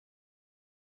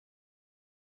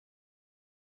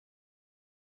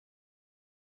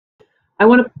I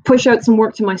want to push out some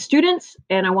work to my students,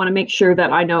 and I want to make sure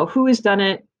that I know who has done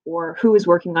it or who is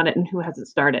working on it and who hasn't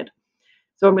started.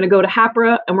 So I'm going to go to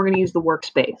Hapara, and we're going to use the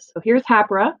Workspace. So here's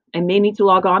Hapara. I may need to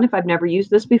log on if I've never used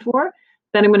this before.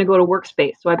 Then I'm going to go to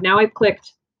Workspace. So I've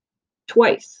clicked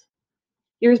twice.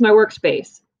 Here's my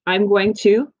Workspace. I'm going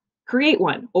to create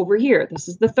one over here. This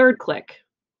is the third click,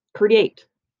 create.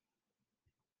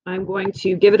 I'm going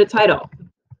to give it a title.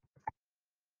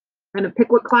 I'm going to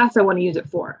pick what class I want to use it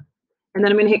for. And then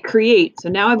I'm going to hit create. So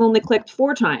now I've only clicked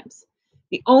 4 times.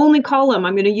 The only column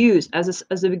I'm going to use as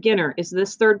a beginner is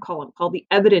this third column called the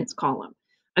evidence column.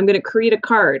 I'm going to create a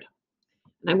card.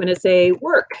 And I'm going to say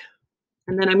work.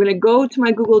 And then I'm going to go to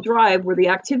my Google Drive where the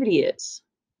activity is.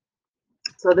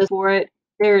 So this for it,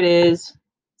 there it is,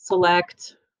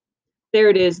 select, there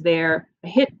it is there, I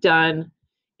hit done.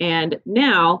 And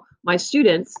now my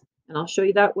students, and I'll show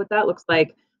you what that looks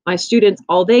like. My students,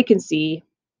 all they can see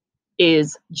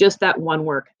is just that one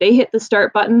work. They hit the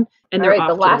start button and they're off.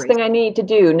 The last thing I need to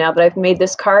do now that I've made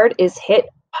this card is hit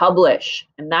publish.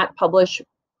 And that publish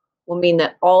will mean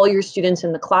that all your students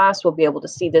in the class will be able to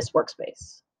see this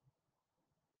workspace.